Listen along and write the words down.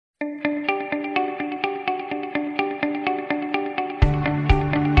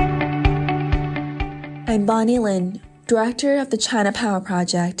I'm Bonnie Lin, Director of the ChinaPower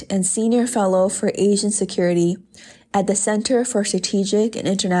Project and Senior Fellow for Asian Security at the Center for Strategic and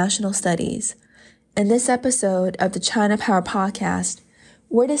International Studies. In this episode of the ChinaPower Podcast,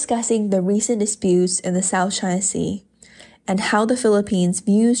 we're discussing the recent disputes in the South China Sea and how the Philippines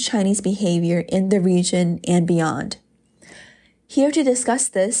views Chinese behavior in the region and beyond. Here to discuss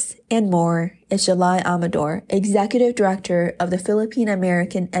this and more is July Amador, Executive Director of the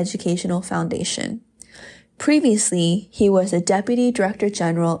Philippine-American Educational Foundation. Previously, he was a Deputy Director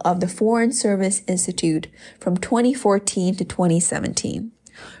General of the Foreign Service Institute from 2014 to 2017.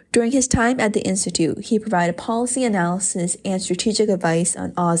 During his time at the Institute, he provided policy analysis and strategic advice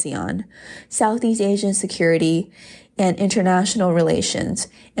on ASEAN, Southeast Asian security, and international relations,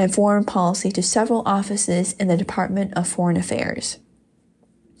 and foreign policy to several offices in the Department of Foreign Affairs.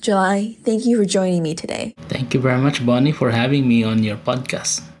 July, thank you for joining me today. Thank you very much, Bonnie, for having me on your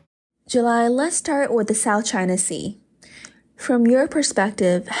podcast. July, let's start with the South China Sea. From your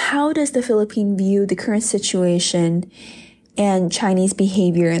perspective, how does the Philippines view the current situation and Chinese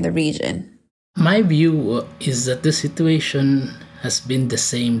behavior in the region? My view is that the situation has been the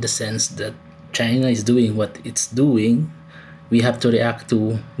same in the sense that China is doing what it's doing. We have to react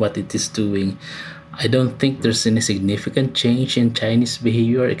to what it is doing. I don't think there's any significant change in Chinese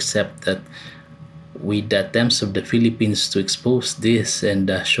behavior except that with the attempts of the Philippines to expose this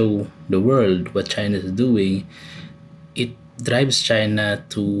and show the world what China is doing, it drives China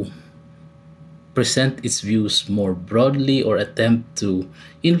to present its views more broadly or attempt to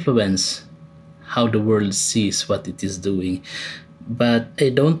influence how the world sees what it is doing. But I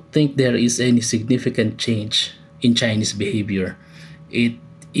don't think there is any significant change in Chinese behavior. It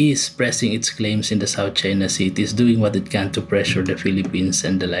is pressing its claims in the South China Sea. It is doing what it can to pressure the Philippines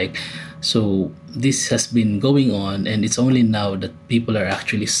and the like. So this has been going on, and it's only now that people are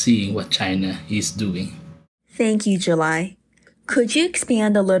actually seeing what China is doing. Thank you, July. Could you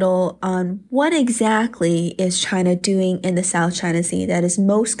expand a little on what exactly is China doing in the South China Sea that is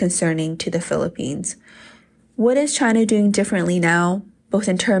most concerning to the Philippines? What is China doing differently now, both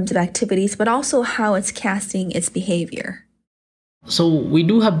in terms of activities, but also how it's casting its behavior? So we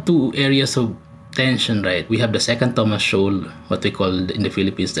do have two areas of tension, right? We have the Second Thomas Shoal, what we call in the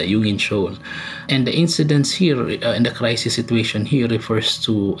Philippines the Yungin Shoal. And the incidents here in the crisis situation here refers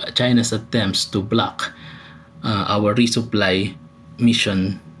to China's attempts to block our resupply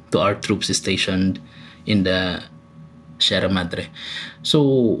mission to our troops stationed in the Sierra Madre.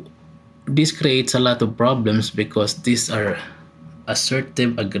 So this creates a lot of problems because these are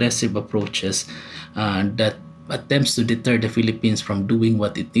assertive, aggressive approaches that attempts to deter the Philippines from doing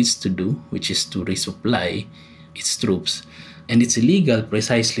what it needs to do, which is to resupply its troops. And it's illegal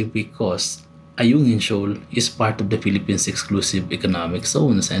precisely because Ayungin Shoal is part of the Philippines' exclusive economic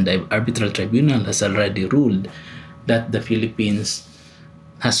zones, and the arbitral tribunal has already ruled that the Philippines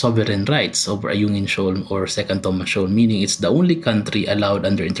has sovereign rights over Ayungin Shoal or Second Thomas Shoal, meaning it's the only country allowed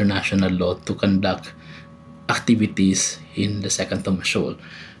under international law to conduct activities in the Second Thomas Shoal.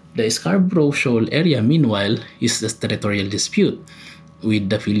 The Scarborough Shoal area, meanwhile, is a territorial dispute with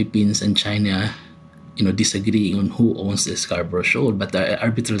the Philippines and China, disagreeing on who owns the Scarborough Shoal. But the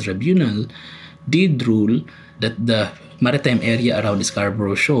arbitral tribunal did rule that the maritime area around the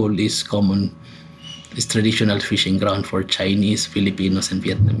Scarborough Shoal is traditional fishing ground for Chinese, Filipinos, and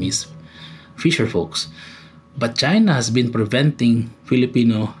Vietnamese fisher folks. But China has been preventing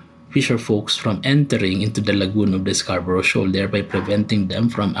Filipino fisher folks from entering into the lagoon of the Scarborough Shoal, thereby preventing them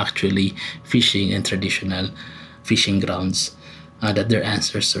from actually fishing in traditional fishing grounds that their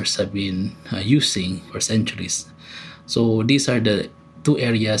ancestors have been using for centuries. So these are the two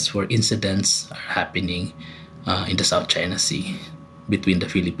areas where incidents are happening in the South China Sea between the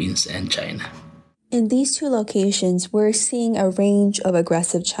Philippines and China. In these two locations, we're seeing a range of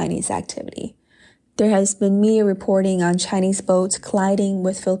aggressive Chinese activity. There has been media reporting on Chinese boats colliding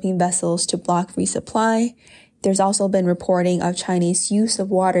with Philippine vessels to block resupply. There's also been reporting of Chinese use of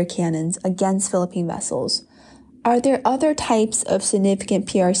water cannons against Philippine vessels. Are there other types of significant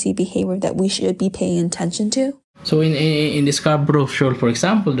PRC behavior that we should be paying attention to? So in the Scarborough Shoal, for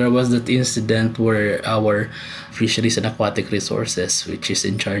example, there was that incident where our Fisheries and Aquatic Resources, which is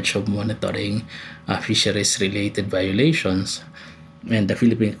in charge of monitoring fisheries-related violations, and the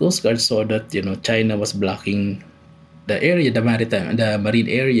Philippine Coast Guard saw that China was blocking the area, the marine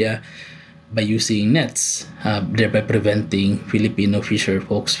area, by using nets, thereby preventing Filipino fisher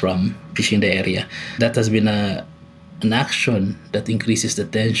folks from fishing the area. That has been an action that increases the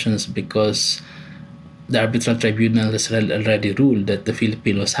tensions because the arbitral tribunal has already ruled that the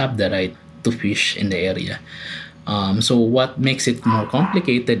Filipinos have the right to fish in the area. So what makes it more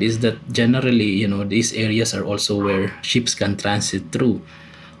complicated is that generally, these areas are also where ships can transit through.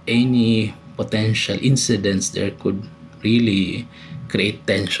 Any potential incidents there could really create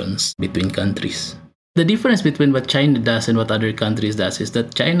tensions between countries. The difference between what China does and what other countries does is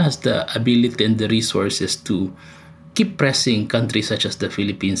that China has the ability and the resources to keep pressing countries such as the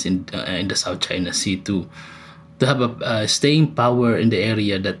Philippines in the South China Sea to have a staying power in the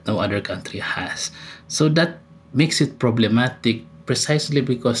area that no other country has. So that makes it problematic precisely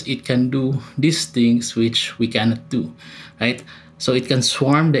because it can do these things which we cannot do, right? So it can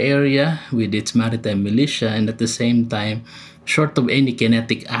swarm the area with its maritime militia, and at the same time, short of any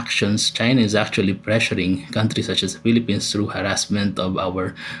kinetic actions, China is actually pressuring countries such as the Philippines through harassment of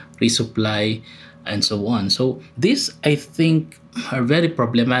our resupply and so on. So these, I think, are very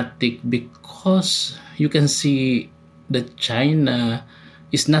problematic because you can see that China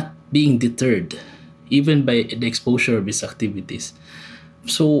is not being deterred even by the exposure of its activities.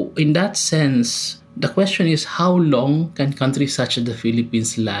 So in that sense, the question is, how long can countries such as the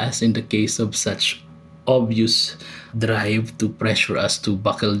Philippines last in the case of such obvious drive to pressure us to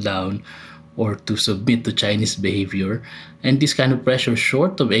buckle down or to submit to Chinese behavior? And this kind of pressure,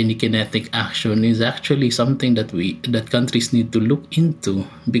 short of any kinetic action, is actually something that countries need to look into,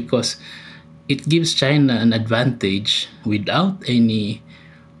 because it gives China an advantage without any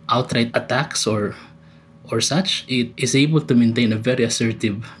outright attacks or such. It is able to maintain a very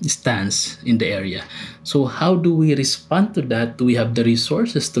assertive stance in the area. So how do we respond to that? Do we have the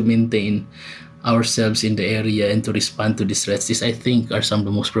resources to maintain ourselves in the area and to respond to these threats? These, I think, are some of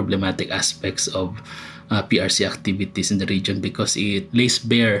the most problematic aspects of PRC activities in the region, because it lays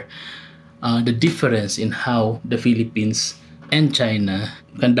bare the difference in how the Philippines and China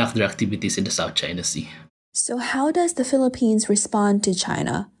conduct their activities in the South China Sea. So how does the Philippines respond to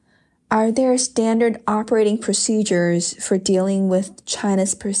China? Are there standard operating procedures for dealing with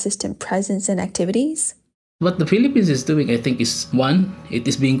China's persistent presence and activities? What the Philippines is doing, I think, is one, it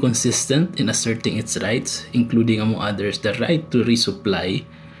is being consistent in asserting its rights, including, among others, the right to resupply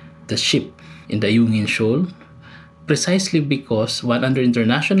the ship in the Yungin Shoal, precisely because, while under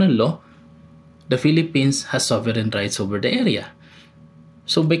international law, the Philippines has sovereign rights over the area.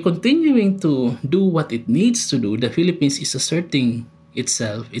 So by continuing to do what it needs to do, the Philippines is asserting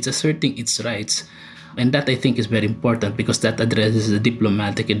itself, it's asserting its rights. And that, I think, is very important because that addresses the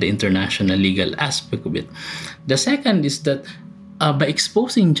diplomatic and the international legal aspect of it. The second is that by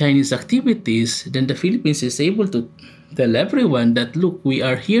exposing Chinese activities, then the Philippines is able to tell everyone that, look, we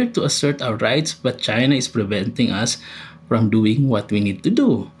are here to assert our rights, but China is preventing us from doing what we need to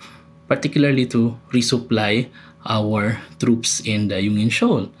do, particularly to resupply our troops in the Yungin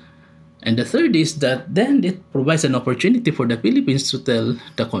Shoal. And the third is that then it provides an opportunity for the Philippines to tell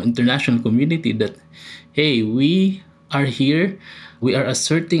the international community that, hey, we are here, we are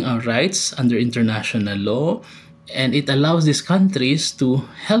asserting our rights under international law, and it allows these countries to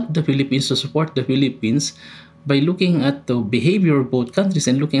help the Philippines, to support the Philippines by looking at the behavior of both countries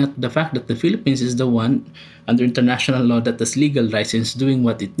and looking at the fact that the Philippines is the one under international law that has legal rights and is doing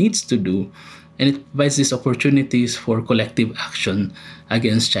what it needs to do. And it provides these opportunities for collective action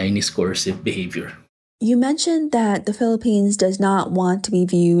against Chinese coercive behavior. You mentioned that the Philippines does not want to be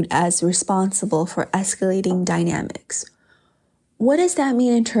viewed as responsible for escalating dynamics. What does that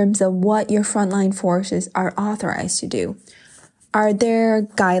mean in terms of what your frontline forces are authorized to do? Are there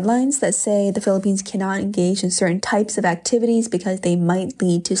guidelines that say the Philippines cannot engage in certain types of activities because they might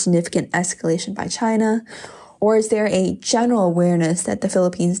lead to significant escalation by China? Or is there a general awareness that the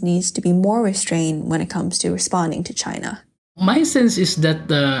Philippines needs to be more restrained when it comes to responding to China? My sense is that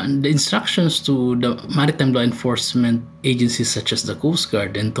the instructions to the maritime law enforcement agencies such as the Coast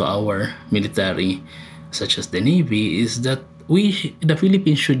Guard and to our military such as the Navy is that the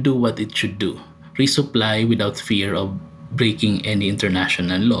Philippines should do what it should do. Resupply without fear of breaking any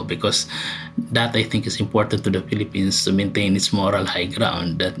international law, because that, I think, is important to the Philippines to maintain its moral high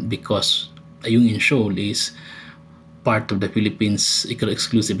ground, that because the Yungin Shoal is part of the Philippines'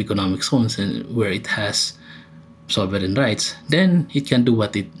 exclusive economic zones and where it has sovereign rights, then it can do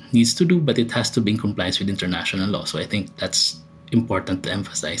what it needs to do, but it has to be in compliance with international law. So I think that's important to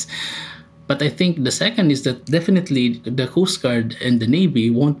emphasize. But I think the second is that definitely the Coast Guard and the Navy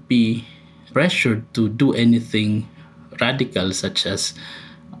won't be pressured to do anything radical, such as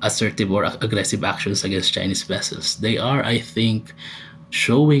assertive or aggressive actions against Chinese vessels. They are, I think,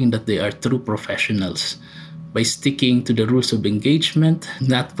 showing that they are true professionals by sticking to the rules of engagement,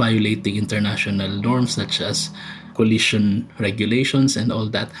 not violating international norms such as collision regulations and all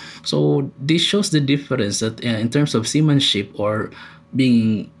that. So this shows the difference that in terms of seamanship or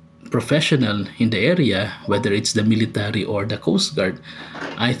being professional in the area, whether it's the military or the Coast Guard,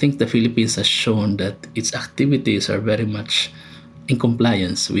 I think the Philippines has shown that its activities are very much in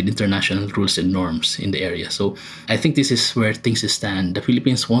compliance with international rules and norms in the area. So I think this is where things stand. The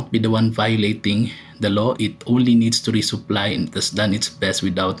Philippines won't be the one violating the law. It only needs to resupply and has done its best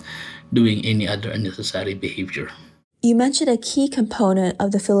without doing any other unnecessary behavior. You mentioned a key component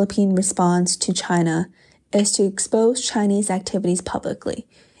of the Philippine response to China is to expose Chinese activities publicly,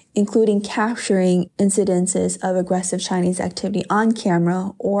 including capturing incidences of aggressive Chinese activity on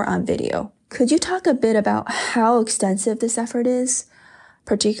camera or on video. Could you talk a bit about how extensive this effort is,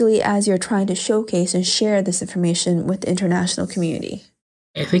 particularly as you're trying to showcase and share this information with the international community?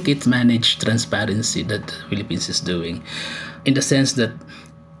 I think it's managed transparency that the Philippines is doing, in the sense that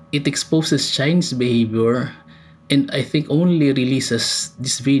it exposes Chinese behavior and I think only releases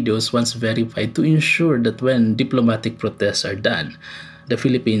these videos once verified to ensure that when diplomatic protests are done, the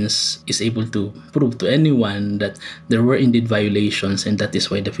Philippines is able to prove to anyone that there were indeed violations, and that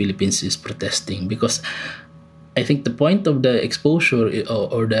is why the Philippines is protesting. Because I think the point of the exposure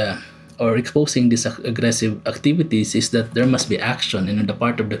or exposing these aggressive activities is that there must be action, and on the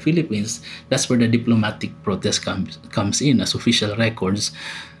part of the Philippines, that's where the diplomatic protest comes in as official records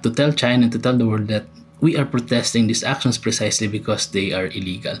to tell China, to tell the world that we are protesting these actions precisely because they are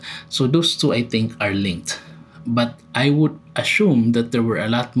illegal. So those two, I think, are linked. But I would assume that there were a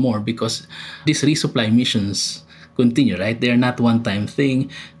lot more because these resupply missions continue, right? They are not one-time thing.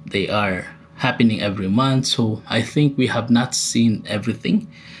 They are happening every month. So I think we have not seen everything.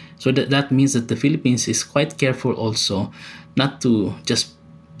 So that means that the Philippines is quite careful also not to just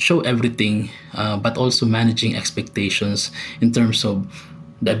show everything, but also managing expectations in terms of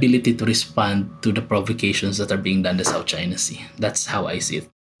the ability to respond to the provocations that are being done in the South China Sea. That's how I see it.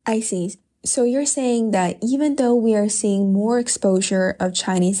 I see. So you're saying that even though we are seeing more exposure of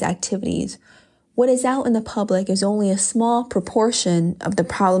Chinese activities, what is out in the public is only a small proportion of the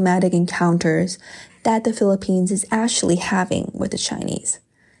problematic encounters that the Philippines is actually having with the Chinese.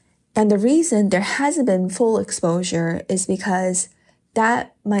 And the reason there hasn't been full exposure is because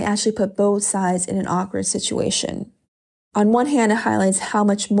that might actually put both sides in an awkward situation. On one hand, it highlights how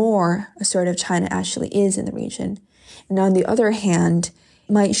much more assertive China actually is in the region. And on the other hand,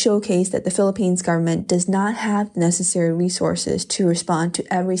 might showcase that the Philippines government does not have the necessary resources to respond to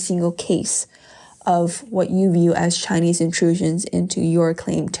every single case of what you view as Chinese intrusions into your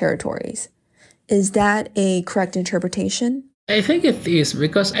claimed territories. Is that a correct interpretation? I think it is,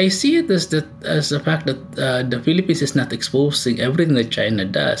 because I see it as the fact that the Philippines is not exposing everything that China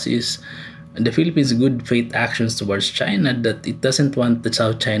does. Is the Philippines' good faith actions towards China, that it doesn't want the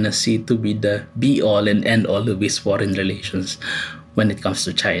South China Sea to be the be-all and end-all of its foreign relations when it comes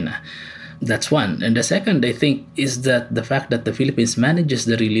to China. That's one. And the second, I think, is that the fact that the Philippines manages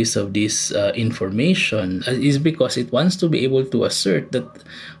the release of this information is because it wants to be able to assert that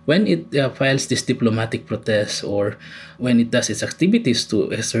when it files this diplomatic protest or when it does its activities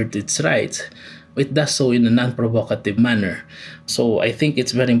to assert its rights, it does so in a non-provocative manner. So I think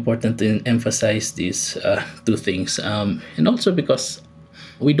it's very important to emphasize these two things. And also because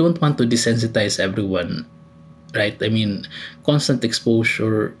we don't want to desensitize everyone, right? I mean, constant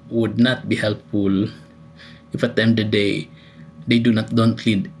exposure would not be helpful if at the end of the day they don't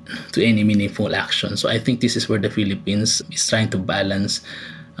lead to any meaningful action. So I think this is where the Philippines is trying to balance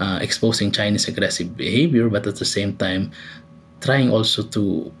exposing Chinese aggressive behavior, but at the same time trying also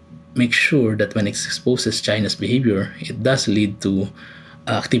to make sure that when it exposes China's behavior, it does lead to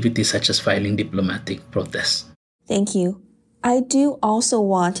activities such as filing diplomatic protests. Thank you. I do also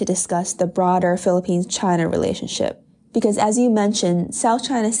want to discuss the broader Philippines-China relationship, because as you mentioned, South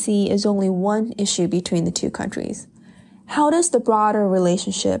China Sea is only one issue between the two countries. How does the broader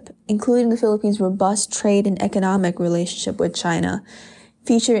relationship, including the Philippines' robust trade and economic relationship with China,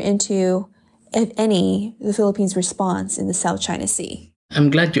 feature into, if any, the Philippines' response in the South China Sea?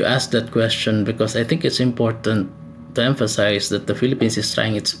 I'm glad you asked that question, because I think it's important to emphasize that the Philippines is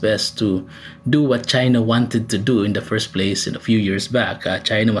trying its best to do what China wanted to do in the first place a few years back.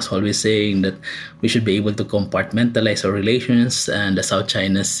 China was always saying that we should be able to compartmentalize our relations and the South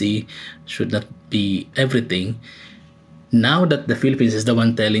China Sea should not be everything. Now that the Philippines is the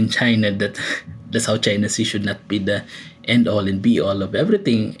one telling China that the South China Sea should not be the end-all and be-all of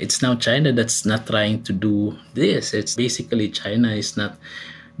everything, it's now China that's not trying to do this. It's basically China is not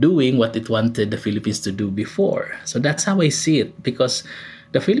doing what it wanted the Philippines to do before. So that's how I see it, because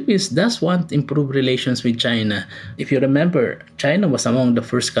the Philippines does want improved relations with China. If you remember, China was among the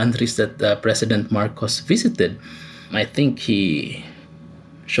first countries that President Marcos visited. I think he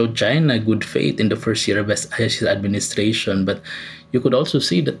showed China good faith in the first year of his administration, but you could also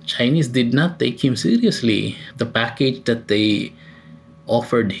see that Chinese did not take him seriously. The package that they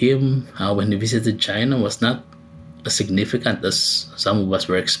offered him when he visited China was not as significant as some of us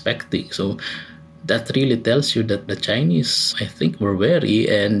were expecting. So that really tells you that the Chinese, I think, were wary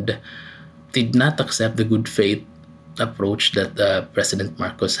and did not accept the good faith approach that President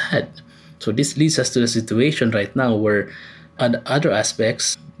Marcos had. So this leads us to the situation right now where other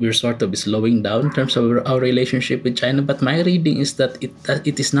aspects, we're sort of slowing down in terms of our relationship with China. But my reading is that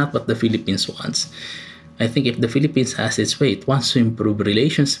it is not what the Philippines wants. I think if the Philippines has its way, it wants to improve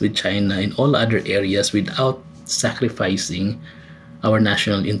relations with China in all other areas without sacrificing our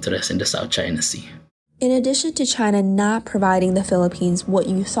national interest in the South China Sea. In addition to China not providing the Philippines what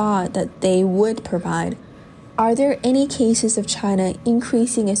you thought that they would provide, are there any cases of China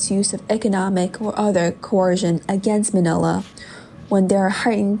increasing its use of economic or other coercion against Manila when there are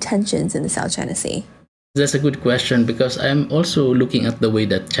heightened tensions in the South China Sea? That's a good question, because I'm also looking at the way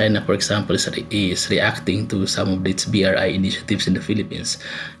that China, for example, is reacting to some of its BRI initiatives in the Philippines.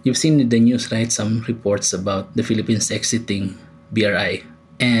 You've seen in the news, right, some reports about the Philippines exiting BRI.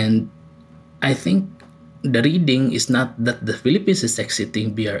 And I think the reading is not that the Philippines is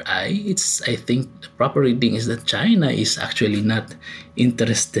exiting BRI. I think the proper reading is that China is actually not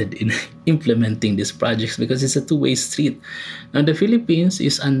interested in implementing these projects because it's a two-way street. Now, the Philippines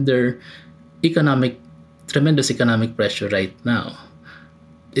is under tremendous economic pressure right now.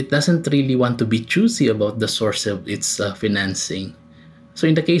 It doesn't really want to be choosy about the source of its financing. So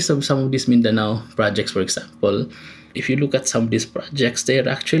in the case of some of these Mindanao projects, for example, if you look at some of these projects, they're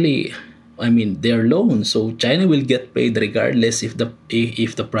actually, they're loans. So China will get paid regardless if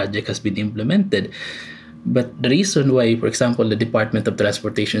the project has been implemented. But the reason why, for example, the Department of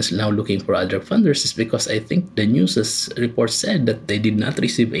Transportation is now looking for other funders is because I think the news report said that they did not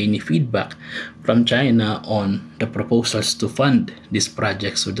receive any feedback from China on the proposals to fund this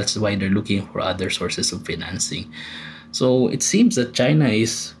project. So that's why they're looking for other sources of financing. So it seems that China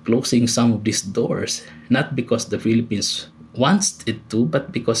is closing some of these doors, not because the Philippines wants it to,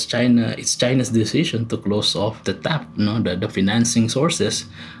 but because it's China's decision to close off the tap, the financing sources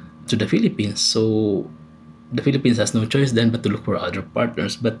to the Philippines. So the Philippines has no choice then but to look for other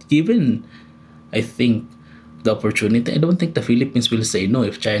partners. But given, I think, the opportunity, I don't think the Philippines will say no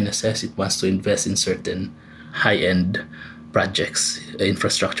if China says it wants to invest in certain high-end projects,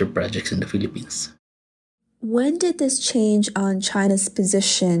 infrastructure projects in the Philippines. When did this change on China's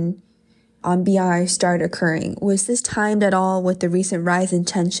position on BRI start occurring? Was this timed at all with the recent rise in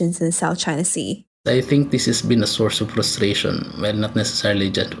tensions in the South China Sea? I think this has been a source of frustration, well, not necessarily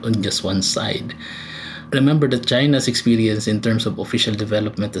on just one side. Remember that China's experience in terms of official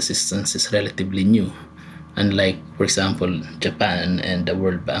development assistance is relatively new, unlike, for example, Japan and the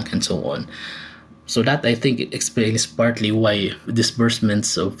World Bank and so on. So that, I think, explains partly why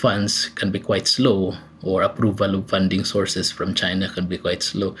disbursements of funds can be quite slow, or approval of funding sources from China can be quite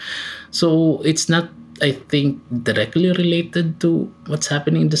slow. So it's not, I think, directly related to what's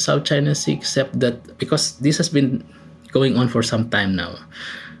happening in the South China Sea, except that because this has been going on for some time now.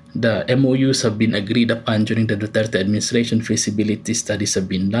 The MOUs have been agreed upon during the Duterte administration, feasibility studies have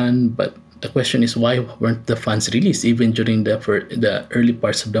been done, but the question is, why weren't the funds released even during the early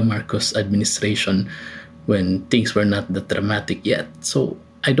parts of the Marcos administration when things were not that dramatic yet? So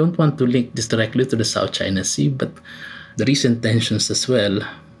I don't want to link this directly to the South China Sea, but the recent tensions as well,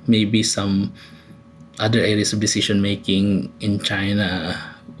 maybe some other areas of decision-making in China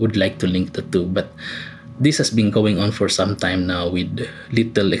would like to link the two. But this has been going on for some time now with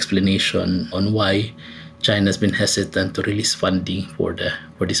little explanation on why China has been hesitant to release funding for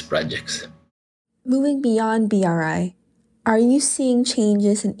these projects. Moving beyond BRI, are you seeing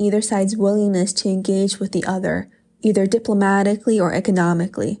changes in either side's willingness to engage with the other, either diplomatically or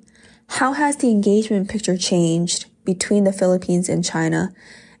economically? How has the engagement picture changed between the Philippines and China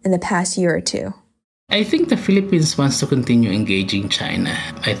in the past year or two? I think the Philippines wants to continue engaging China.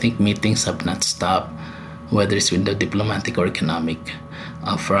 I think meetings have not stopped, whether it's in the diplomatic or economic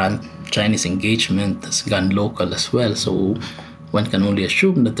front. Chinese engagement has gone local as well. So one can only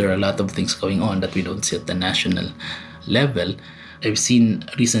assume that there are a lot of things going on that we don't see at the national level. I've seen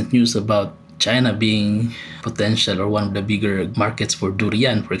recent news about China being potential or one of the bigger markets for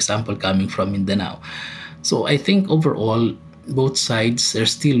durian, for example, coming from Mindanao. So I think overall, both sides are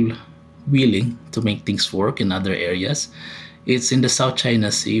still willing to make things work in other areas. It's in the South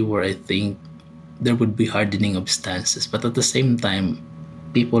China Sea where I think there would be hardening of stances. But at the same time,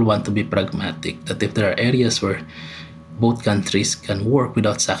 people want to be pragmatic, that if there are areas where both countries can work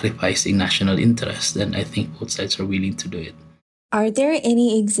without sacrificing national interest, then I think both sides are willing to do it. Are there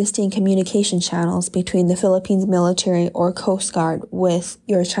any existing communication channels between the Philippines military or Coast Guard with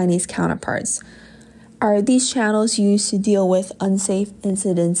your Chinese counterparts? Are these channels used to deal with unsafe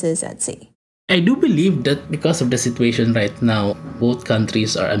incidences at sea? I do believe that because of the situation right now, both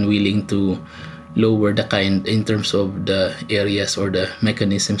countries are unwilling to lower the kind in terms of the areas or the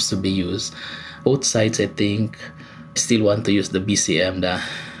mechanisms to be used. Both sides, I think, still want to use the BCM, the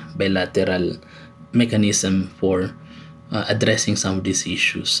bilateral mechanism for addressing some of these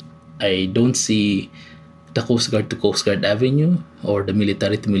issues. I don't see the Coast Guard to Coast Guard avenue or the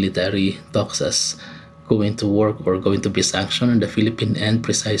military to military talks as going to work or going to be sanctioned on the Philippine end,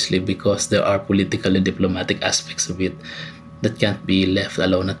 precisely because there are political and diplomatic aspects of it that can't be left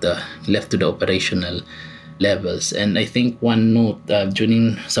alone left to the operational levels. And I think one note,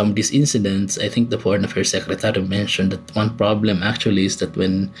 during some of these incidents, I think the Foreign Affairs Secretary mentioned that one problem actually is that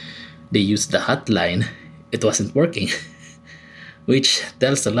when they used the hotline, it wasn't working. Which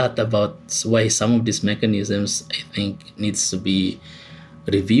tells a lot about why some of these mechanisms, I think, needs to be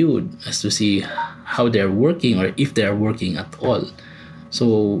reviewed as to see how they're working or if they're working at all.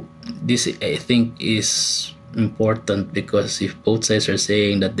 So this, I think, is important because if both sides are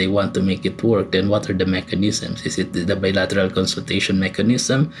saying that they want to make it work, then what are the mechanisms? Is it the bilateral consultation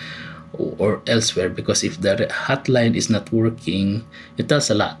mechanism or elsewhere? Because if the hotline is not working, it tells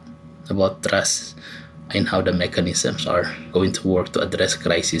a lot about trust and how the mechanisms are going to work to address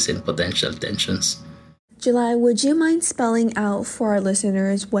crises and potential tensions. July, would you mind spelling out for our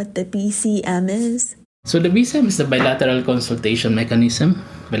listeners what the BCM is? So the BCM is the bilateral consultation mechanism,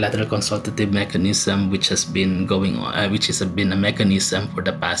 bilateral consultative mechanism, which has been going on, which has been a mechanism for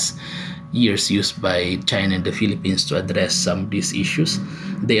the past years used by China and the Philippines to address some of these issues.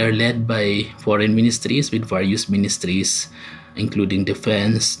 They are led by foreign ministries with various ministries, including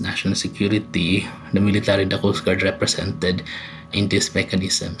defense, national security, the military, and the Coast Guard represented in these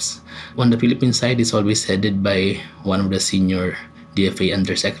mechanisms. On the Philippine side, it's always headed by one of the senior DFA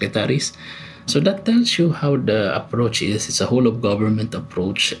undersecretaries. So that tells you how the approach is. It's a whole of government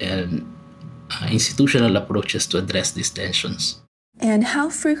approach and institutional approaches to address these tensions. And how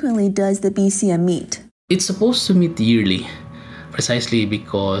frequently does the BCM meet? It's supposed to meet yearly, precisely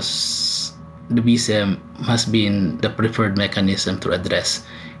because the BCM has been the preferred mechanism to address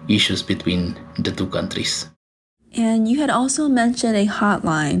issues between the two countries. And you had also mentioned a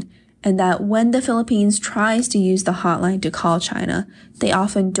hotline, and that when the Philippines tries to use the hotline to call China, they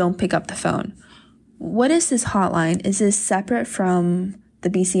often don't pick up the phone. What is this hotline? Is this separate from the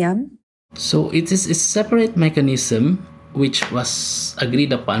BCM? So it is a separate mechanism which was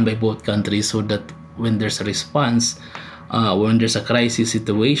agreed upon by both countries so that when there's a response, when there's a crisis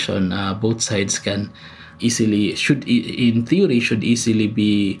situation, both sides can should easily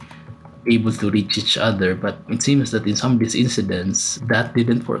be able to reach each other. But it seems that in some of these incidents, that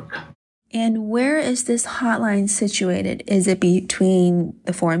didn't work. And where is this hotline situated? Is it between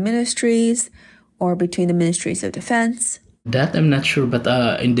the foreign ministries or between the ministries of defense? That I'm not sure, but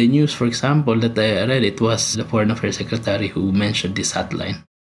in the news, for example, that I read, it was the Foreign Affairs Secretary who mentioned this hotline.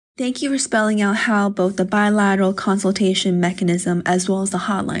 Thank you for spelling out how both the bilateral consultation mechanism as well as the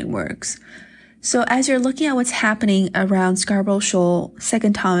hotline works. So as you're looking at what's happening around Scarborough Shoal,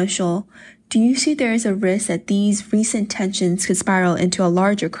 Second Thomas Shoal, do you see there is a risk that these recent tensions could spiral into a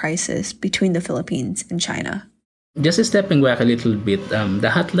larger crisis between the Philippines and China? Just stepping back a little bit,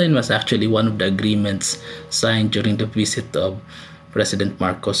 the hotline was actually one of the agreements signed during the visit of President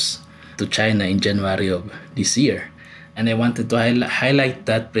Marcos to China in January of this year. And I wanted to highlight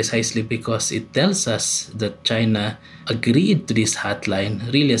that precisely because it tells us that China agreed to this hotline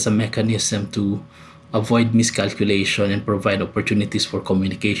really as a mechanism to avoid miscalculation and provide opportunities for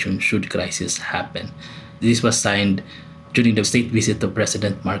communication should crisis happen. This was signed during the state visit of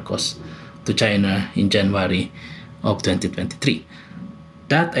President Marcos to China in January of 2023.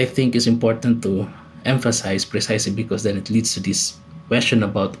 That, I think, is important to emphasize precisely because then it leads to this question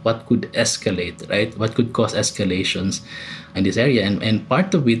about what could escalate, right? What could cause escalations in this area? And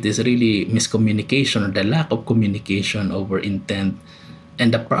part of it is really miscommunication or the lack of communication over intent.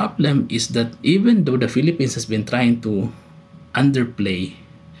 And the problem is that even though the Philippines has been trying to underplay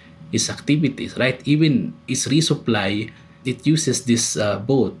its activities, right? Even its resupply, it uses this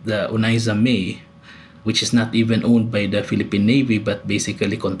boat, the Onaiza May, which is not even owned by the Philippine Navy, but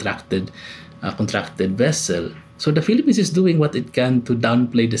basically contracted vessel. So the Philippines is doing what it can to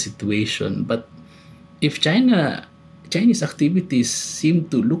downplay the situation. But if Chinese activities seem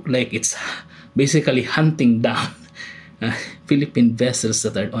to look like it's basically hunting down Philippine vessels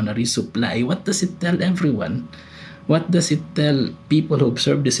that are on a resupply, what does it tell everyone? What does it tell people who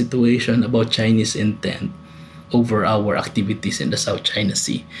observe the situation about Chinese intent? over our activities in the South China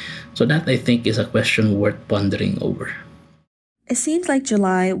Sea. So that, I think, is a question worth pondering over. It seems like,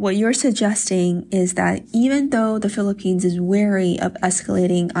 July, what you're suggesting is that even though the Philippines is wary of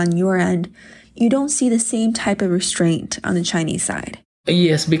escalating on your end, you don't see the same type of restraint on the Chinese side.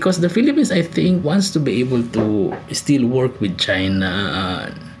 Yes, because the Philippines, I think, wants to be able to still work with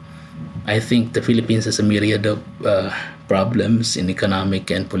China. I think the Philippines has a myriad of problems in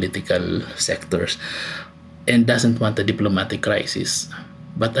economic and political sectors and doesn't want a diplomatic crisis.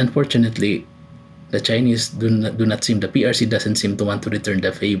 But unfortunately, the Chinese do not seem, the PRC doesn't seem to want to return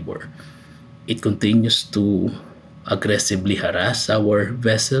the favor. It continues to aggressively harass our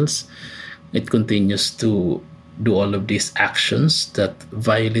vessels. It continues to do all of these actions that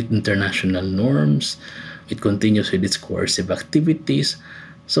violate international norms. It continues with its coercive activities.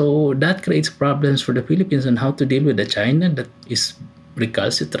 So that creates problems for the Philippines on how to deal with a China that is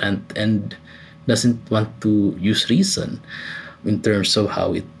recalcitrant and doesn't want to use reason in terms of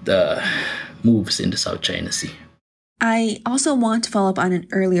how it moves in the South China Sea. I also want to follow up on an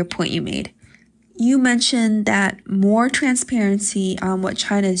earlier point you made. You mentioned that more transparency on what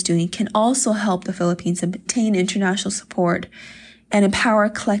China is doing can also help the Philippines obtain international support and empower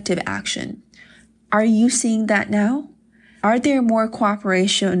collective action. Are you seeing that now? Are there more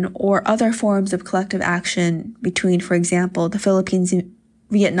cooperation or other forms of collective action between, for example, the Philippines,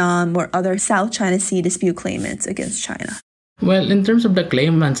 Vietnam, or other South China Sea dispute claimants against China? Well, in terms of the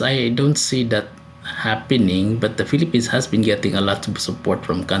claimants, I don't see that happening, but the Philippines has been getting a lot of support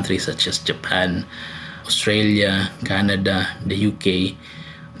from countries such as Japan, Australia, Canada, the UK,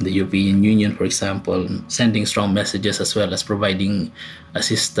 the European Union, for example, sending strong messages as well as providing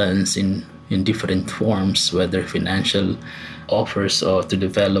assistance in different forms, whether financial offers or to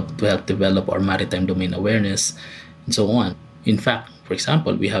help develop our maritime domain awareness, and so on. In fact, for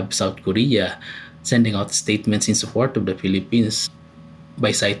example, we have South Korea sending out statements in support of the Philippines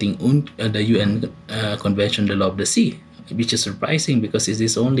by citing the UN Convention on the Law of the Sea, which is surprising because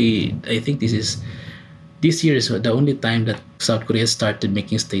this year is the only time that South Korea started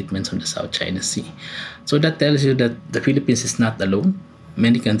making statements on the South China Sea. So that tells you that the Philippines is not alone.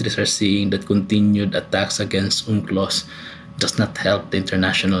 Many countries are seeing that continued attacks against UNCLOS does not help the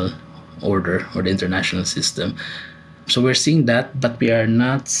international order or the international system. So we're seeing that, but we are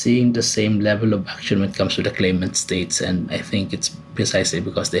not seeing the same level of action when it comes to the claimant states. And I think it's precisely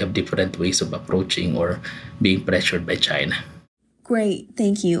because they have different ways of approaching or being pressured by China. Great,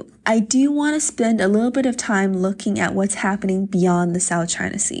 thank you. I do want to spend a little bit of time looking at what's happening beyond the South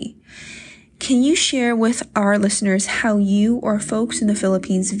China Sea. Can you share with our listeners how you or folks in the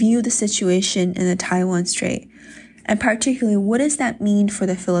Philippines view the situation in the Taiwan Strait? And particularly, what does that mean for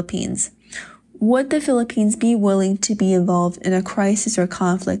the Philippines? Would the Philippines be willing to be involved in a crisis or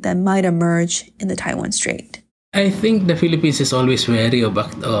conflict that might emerge in the Taiwan Strait? I think the Philippines is always wary of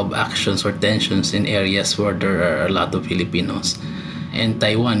actions or tensions in areas where there are a lot of Filipinos. And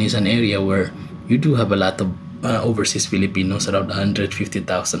Taiwan is an area where you do have a lot of overseas Filipinos, around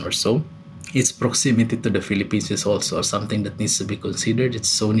 150,000 or so. Its proximity to the Philippines is also something that needs to be considered. It's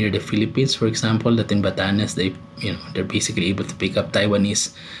so near the Philippines, for example, that in Batanes, they're basically able to pick up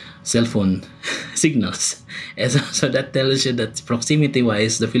Taiwanese cell phone signals. And so that tells you that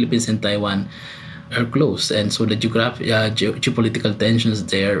proximity-wise, the Philippines and Taiwan are close. And so the geopolitical tensions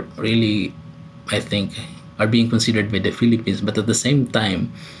there really, I think, are being considered by the Philippines. But at the same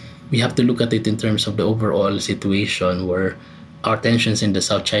time, we have to look at it in terms of the overall situation where our tensions in the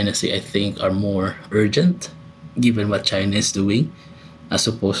South China Sea, I think, are more urgent given what China is doing as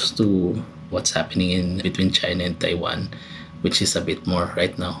opposed to what's happening between China and Taiwan, which is a bit more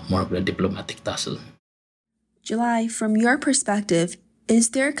right now, more of a diplomatic tussle. July, from your perspective,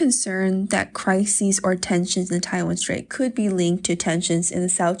 is there concern that crises or tensions in the Taiwan Strait could be linked to tensions in the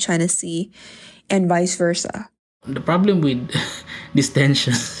South China Sea and vice versa? The problem with these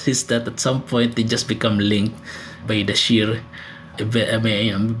tensions is that at some point they just become linked by the sheer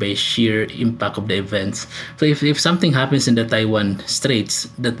impact of the events. So if something happens in the Taiwan Straits,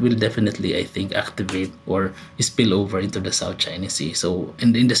 that will definitely, I think, activate or spill over into the South China Sea. So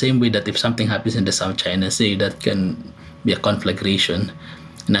in the same way that if something happens in the South China Sea, that can be a conflagration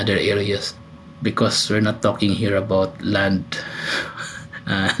in other areas, because we're not talking here about land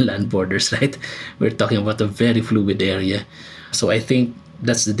borders, right? We're talking about a very fluid area. So I think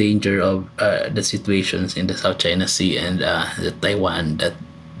that's the danger of the situations in the South China Sea and the Taiwan, that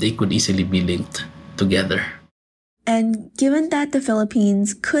they could easily be linked together. And given that the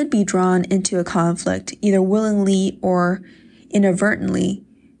Philippines could be drawn into a conflict, either willingly or inadvertently,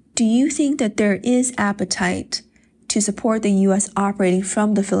 do you think that there is appetite to support the U.S. operating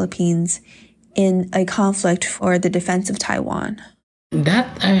from the Philippines in a conflict for the defense of Taiwan?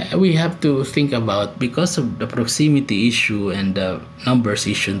 That we have to think about because of the proximity issue and the numbers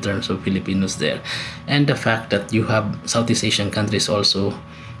issue in terms of Filipinos there, and the fact that you have Southeast Asian countries also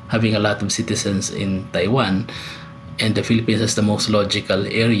having a lot of citizens in Taiwan, and the Philippines is the most logical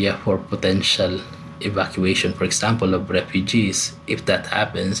area for potential evacuation, for example, of refugees. If that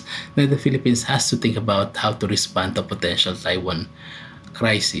happens, then the Philippines has to think about how to respond to potential Taiwan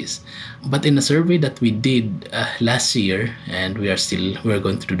crisis. But in a survey that we did last year, and we're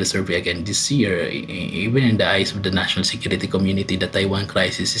going to do the survey again this year, even in the eyes of the national security community, the Taiwan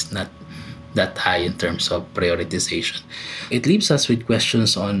crisis is not that high in terms of prioritization. It leaves us with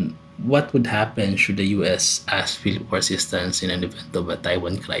questions on what would happen should the US ask for assistance in an event of a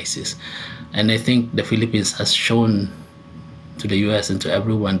Taiwan crisis. And I think the Philippines has shown to the US and to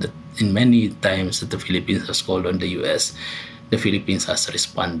everyone that in many times that the Philippines has called on the US, the Philippines has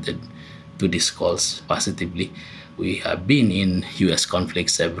responded to these calls positively. We have been in US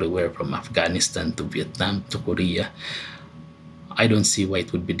conflicts everywhere from Afghanistan to Vietnam to Korea. I don't see why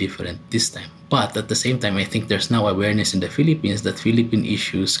it would be different this time. But at the same time, I think there's now awareness in the Philippines that Philippine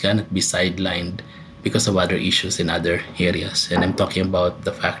issues cannot be sidelined because of other issues in other areas. And I'm talking about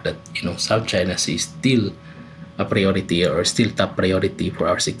the fact that, South China Sea is still a priority or still top priority for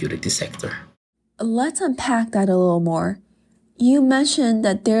our security sector. Let's unpack that a little more. You mentioned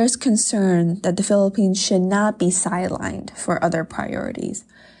that there's concern that the Philippines should not be sidelined for other priorities.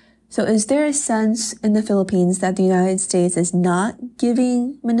 So is there a sense in the Philippines that the United States is not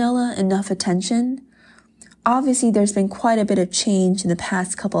giving Manila enough attention? Obviously, there's been quite a bit of change in the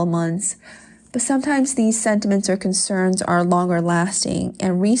past couple of months, but sometimes these sentiments or concerns are longer lasting,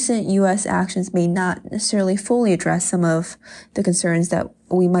 and recent U.S. actions may not necessarily fully address some of the concerns that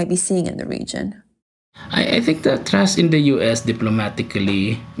we might be seeing in the region. I think the trust in the U.S.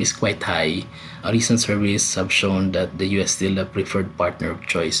 diplomatically is quite high. Recent surveys have shown that the U.S. is still a preferred partner of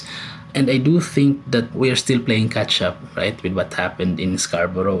choice. And I do think that we are still playing catch-up, right, with what happened in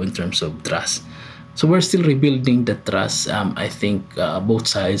Scarborough in terms of trust. So we're still rebuilding the trust. I think both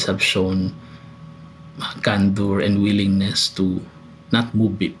sides have shown candor and willingness to not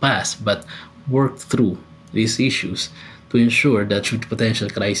move past, but work through these issues to ensure that should potential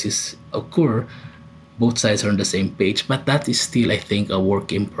crisis occur, both sides are on the same page. But that is still, I think, a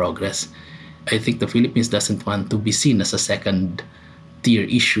work in progress. I think the Philippines doesn't want to be seen as a second-tier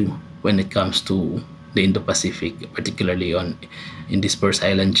issue when it comes to the Indo-Pacific, particularly in dispersed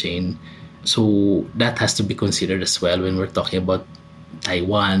island chain. So that has to be considered as well when we're talking about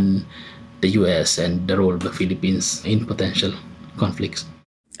Taiwan, the US, and the role of the Philippines in potential conflicts.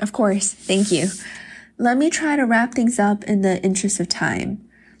 Of course. Thank you. Let me try to wrap things up in the interest of time.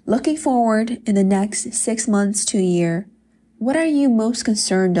 Looking forward in the next 6 months to a year, what are you most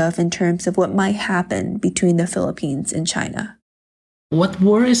concerned of in terms of what might happen between the Philippines and China? What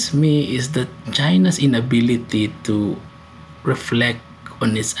worries me is that China's inability to reflect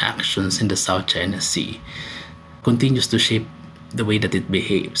on its actions in the South China Sea continues to shape the way that it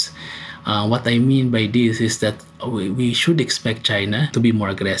behaves. What I mean by this is that we should expect China to be more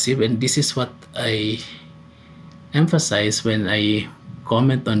aggressive, and this is what I emphasize when I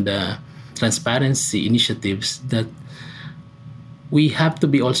comment on the transparency initiatives, that we have to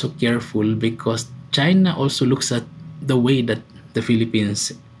be also careful because China also looks at the way that the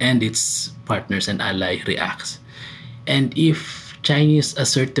Philippines and its partners and allies reacts. And if Chinese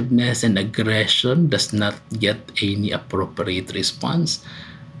assertiveness and aggression does not get any appropriate response,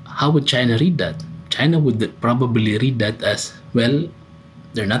 how would China read that? China would probably read that as, well,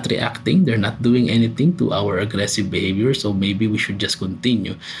 they're not reacting, they're not doing anything to our aggressive behavior, so maybe we should just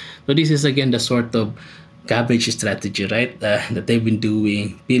continue. So this is again the sort of cabbage strategy, right? That they've been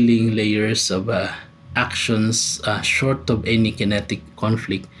doing, peeling layers of actions short of any kinetic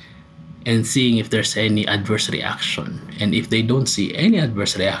conflict and seeing if there's any adverse reaction. And if they don't see any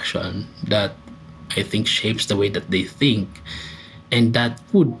adverse reaction, that I think shapes the way that they think, and that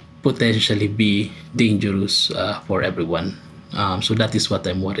would potentially be dangerous for everyone. So that is what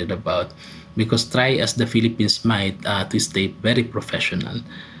I'm worried about, because try as the Philippines might to stay very professional,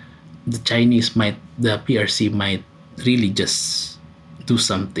 the PRC might really just do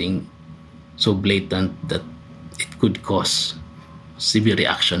something so blatant that it could cause severe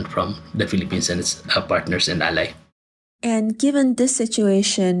reaction from the Philippines and its partners and allies. And given this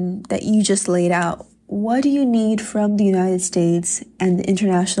situation that you just laid out, what do you need from the United States and the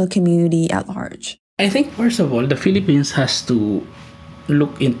international community at large? I think, first of all, the Philippines has to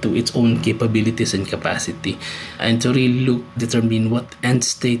look into its own capabilities and capacity and to really determine what end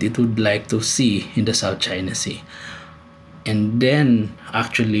state it would like to see in the South China Sea. and then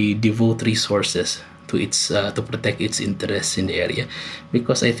actually devote resources to protect its interests in the area,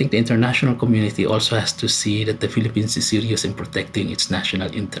 because I think the international community also has to see that the Philippines is serious in protecting its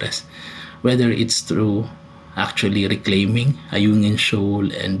national interests, whether it's through actually reclaiming a Union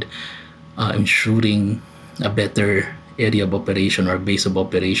Shoal and ensuring a better area of operation or base of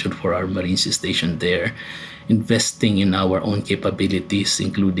operation for our Marines stationed there, investing in our own capabilities,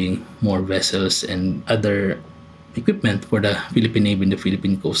 including more vessels and other equipment for the Philippine Navy and the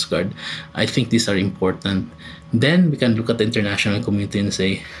Philippine Coast Guard. I think these are important. Then we can look at the international community and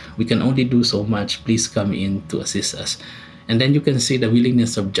say, we can only do so much. Please come in to assist us. And then you can see the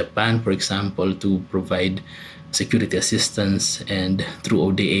willingness of Japan, for example, to provide security assistance, and through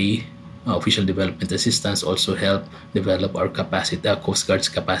ODA, official development assistance, also help develop our capacity, our Coast Guard's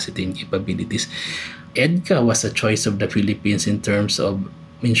capacity and capabilities. EDCA was a choice of the Philippines in terms of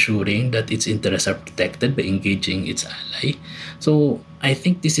ensuring that its interests are protected by engaging its ally. So I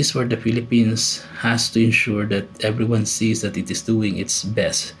think this is where the Philippines has to ensure that everyone sees that it is doing its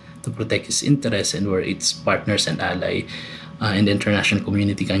best to protect its interests, and where its partners and ally and the international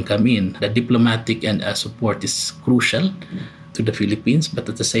community can come in. The diplomatic and support is crucial to the Philippines, but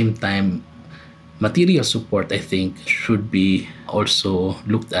at the same time, material support, I think, should be also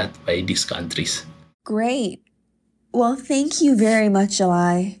looked at by these countries. Great. Well, thank you very much,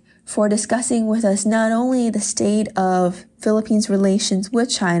 July, for discussing with us not only the state of Philippines' relations with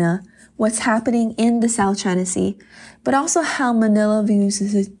China, what's happening in the South China Sea, but also how Manila views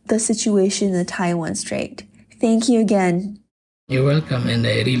the situation in the Taiwan Strait. Thank you again. You're welcome, and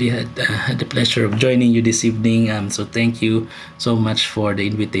I really had the pleasure of joining you this evening. So thank you so much for the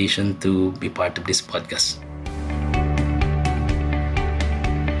invitation to be part of this podcast.